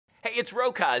Hey, it's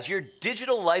Rokosz, your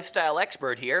digital lifestyle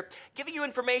expert here, giving you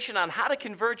information on how to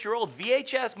convert your old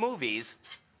VHS movies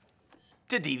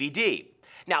to DVD.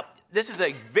 Now, this is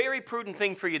a very prudent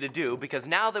thing for you to do because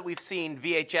now that we've seen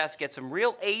VHS get some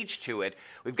real age to it,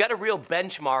 we've got a real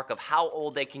benchmark of how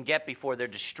old they can get before they're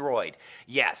destroyed.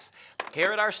 Yes,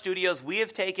 here at our studios, we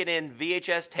have taken in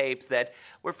VHS tapes that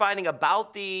we're finding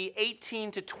about the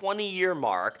 18 to 20 year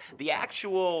mark. The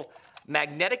actual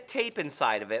magnetic tape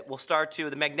inside of it will start to,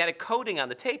 the magnetic coating on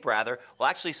the tape rather, will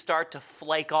actually start to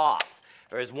flake off.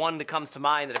 There is one that comes to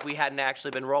mind that if we hadn't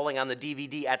actually been rolling on the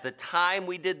DVD at the time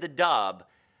we did the dub,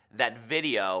 that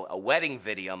video, a wedding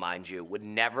video mind you, would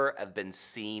never have been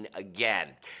seen again.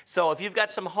 So if you've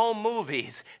got some home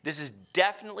movies, this is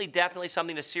definitely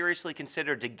something to seriously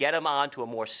consider to get them onto a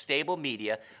more stable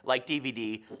media like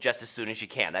DVD just as soon as you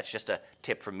can. That's just a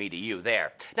tip from me to you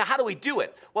there. Now, how do we do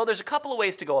it? Well, there's a couple of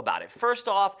ways to go about it. First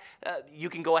off, you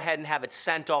can go ahead and have it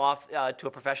sent off to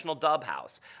a professional dub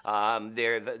house.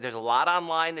 There's a lot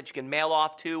online that you can mail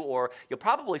off to, or you'll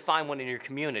probably find one in your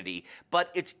community,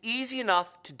 but it's easy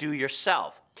enough to do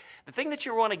yourself. The thing that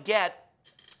you want to get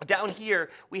down here,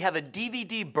 we have a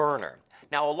DVD burner.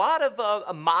 Now, a lot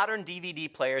of modern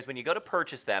DVD players, when you go to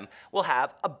purchase them, will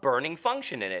have a burning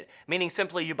function in it, meaning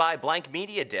simply you buy blank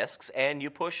media discs and you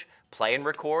push play and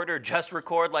record or just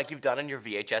record like you've done on your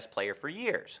VHS player for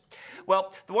years.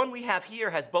 Well, the one we have here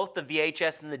has both the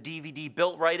VHS and the DVD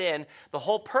built right in. The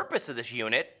whole purpose of this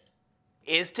unit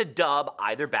is to dub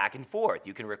either back and forth.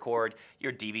 You can record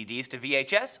your DVDs to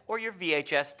VHS or your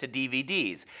VHS to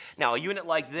DVDs. Now, a unit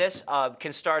like this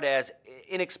can start as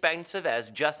inexpensive as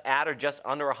just at or just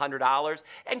under $100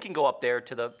 and can go up there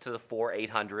to the $400,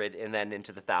 $800 and then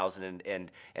into the $1,000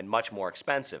 and much more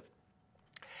expensive.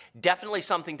 Definitely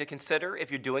something to consider if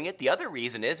you're doing it. The other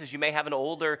reason is you may have an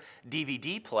older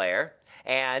DVD player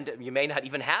and you may not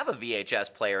even have a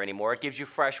VHS player anymore. It gives you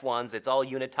fresh ones. It's all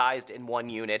unitized in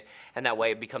one unit, and that way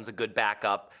it becomes a good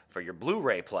backup for your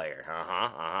Blu-ray player.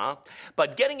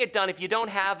 But getting it done, if you don't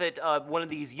have it, one of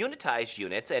these unitized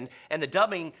units, and the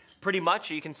dubbing, pretty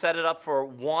much you can set it up for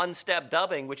one-step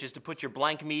dubbing, which is to put your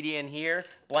blank media in here,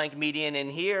 blank media in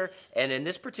here, and in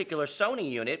this particular Sony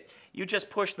unit, you just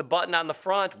push the button on the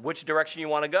front, which direction you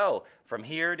want to go, from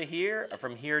here to here, or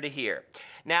from here to here.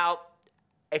 Now,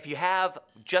 if you have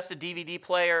just a DVD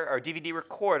player or DVD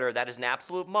recorder, that is an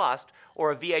absolute must,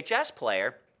 or a VHS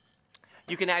player,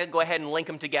 you can go ahead and link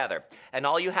them together. And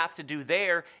all you have to do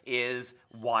there is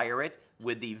wire it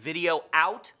with the video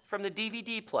out from the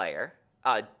DVD player,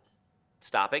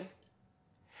 stopping,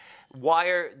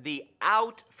 wire the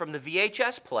out from the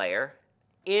VHS player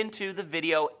into the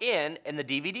video in the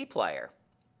DVD player,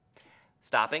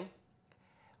 stopping.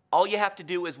 All you have to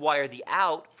do is wire the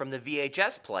out from the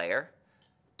VHS player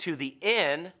to the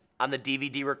in on the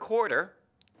DVD recorder,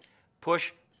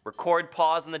 push record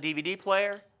pause on the DVD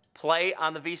player, play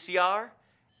on the VCR,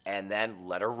 and then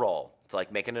let her roll. It's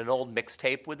like making an old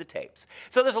mixtape with the tapes.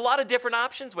 So there's a lot of different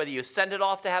options, whether you send it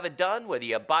off to have it done, whether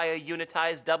you buy a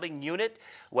unitized dubbing unit,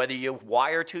 whether you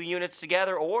wire two units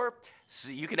together, or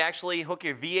you can actually hook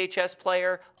your VHS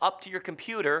player up to your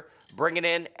computer, bring it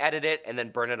in, edit it, and then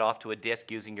burn it off to a disc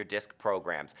using your disc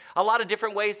programs. A lot of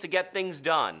different ways to get things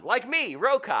done. Like me,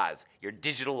 Rokosz, your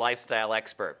digital lifestyle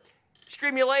expert.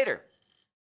 Stream you later.